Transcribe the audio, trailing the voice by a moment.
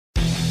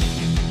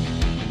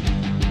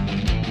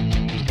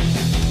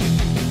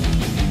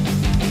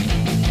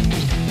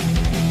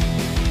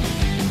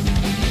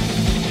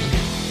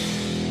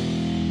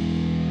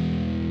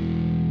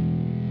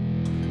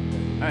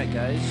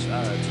guys.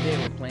 Today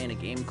we're playing a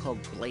game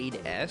called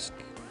Bladesque.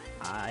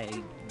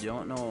 I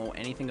don't know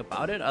anything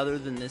about it other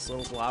than this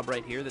little blob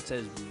right here that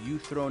says, "You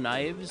throw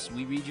knives,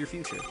 we read your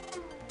future."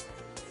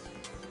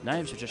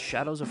 "Knives are just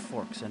shadows of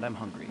forks, and I'm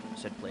hungry,"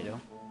 said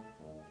Plato.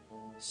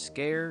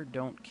 "Scare,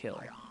 don't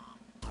kill."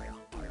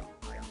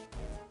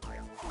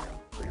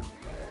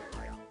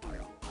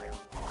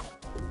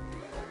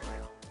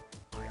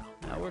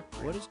 Now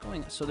what is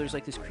going on? So there's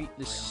like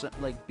this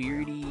like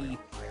beardy,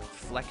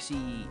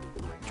 flexy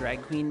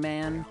drag queen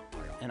man,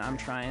 and I'm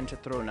trying to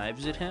throw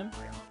knives at him.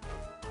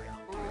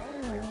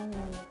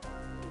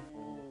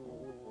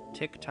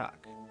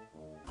 Tick-tock.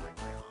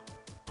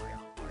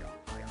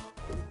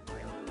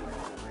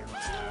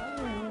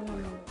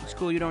 It's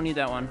cool, you don't need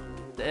that one.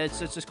 It's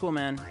just cool,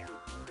 man.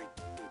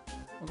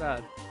 Oh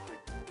god.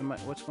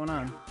 What's going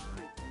on?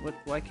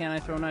 Why can't I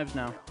throw knives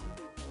now?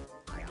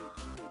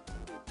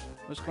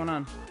 What's going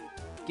on?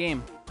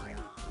 Game.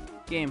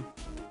 Game.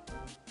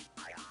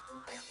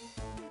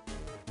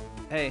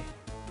 Hey.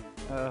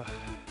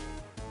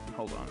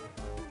 Hold on.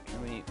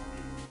 Hey,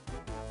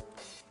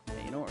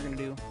 you know what we're gonna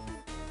do?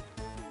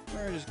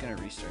 We're just gonna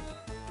restart.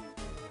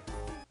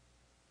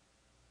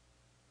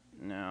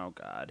 No,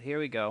 God. Here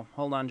we go.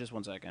 Hold on just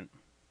one second.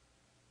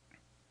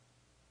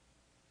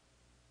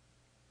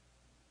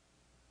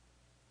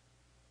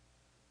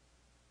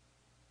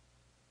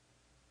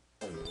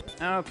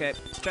 Okay,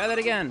 try that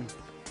again.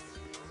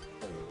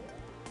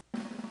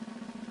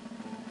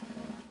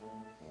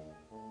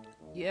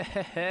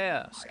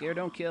 Yeah, scare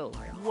don't kill.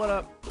 What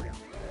up?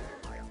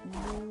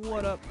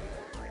 What up?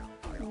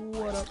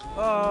 What up?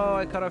 Oh,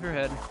 I cut off your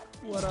head.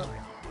 What up?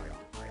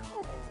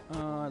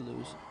 Oh, I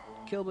lose.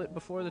 Kill it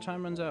before the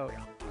time runs out.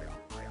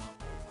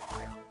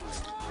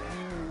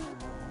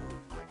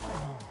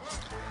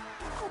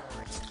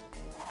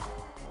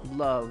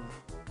 Love.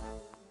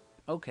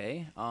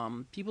 Okay,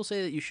 people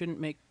say that you shouldn't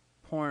make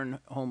porn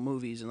home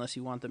movies unless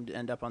you want them to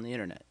end up on the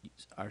internet.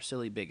 Are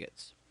silly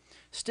bigots.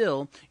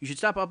 Still, you should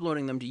stop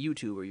uploading them to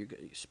YouTube or your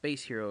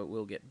space hero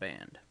will get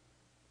banned.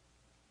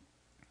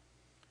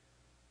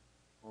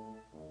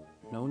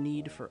 No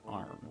need for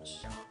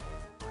arms.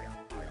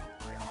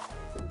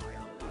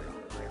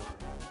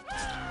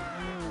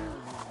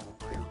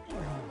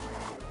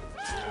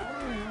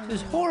 This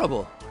is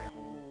horrible.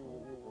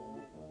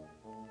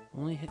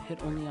 Only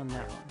hit only on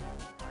that one.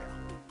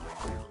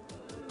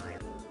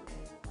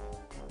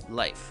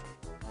 Life.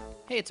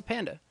 Hey, it's a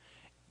panda.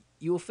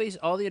 You will face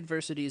all the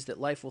adversities that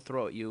life will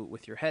throw at you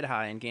with your head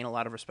high and gain a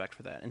lot of respect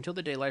for that, until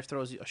the day life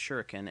throws you a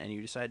shuriken and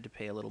you decide to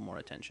pay a little more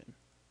attention.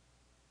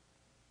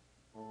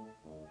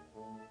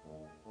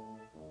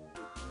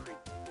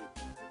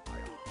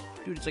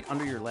 Dude, it's like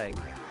under your leg.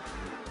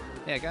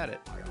 Hey, I got it.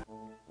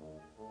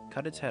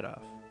 Cut its head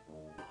off.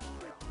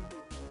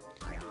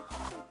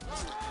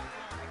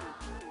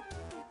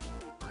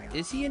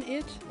 Is he an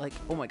it? Like,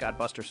 oh my god,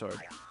 Buster Sword.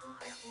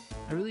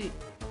 I really...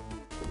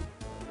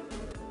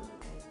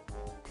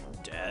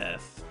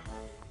 Death.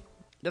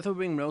 Death will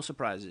bring no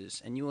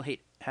surprises, and you will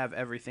have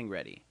everything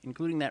ready,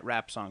 including that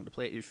rap song to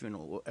play at your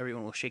funeral.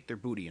 Everyone will shake their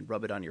booty and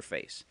rub it on your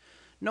face.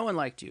 No one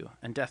liked you,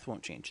 and death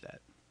won't change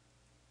that.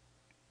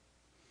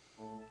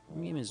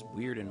 The game is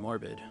weird and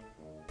morbid.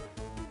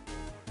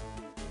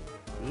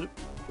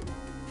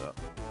 Oh.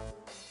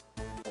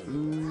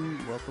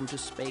 Welcome to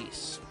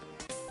space.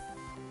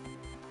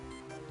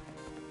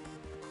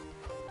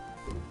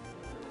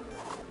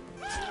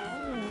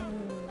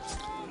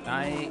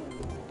 I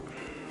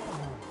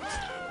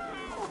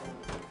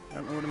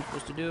don't know what I'm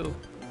supposed to do.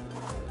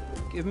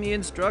 Give me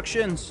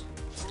instructions.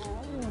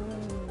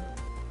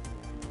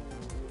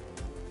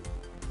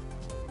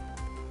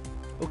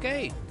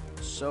 Okay,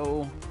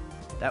 so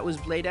that was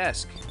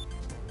Bladesque.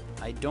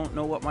 I don't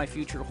know what my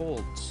future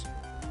holds,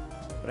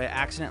 but I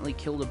accidentally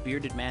killed a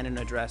bearded man in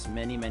a dress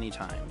many, many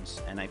times,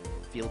 and I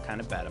feel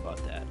kind of bad about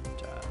that.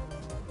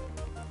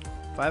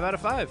 5 out of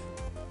 5.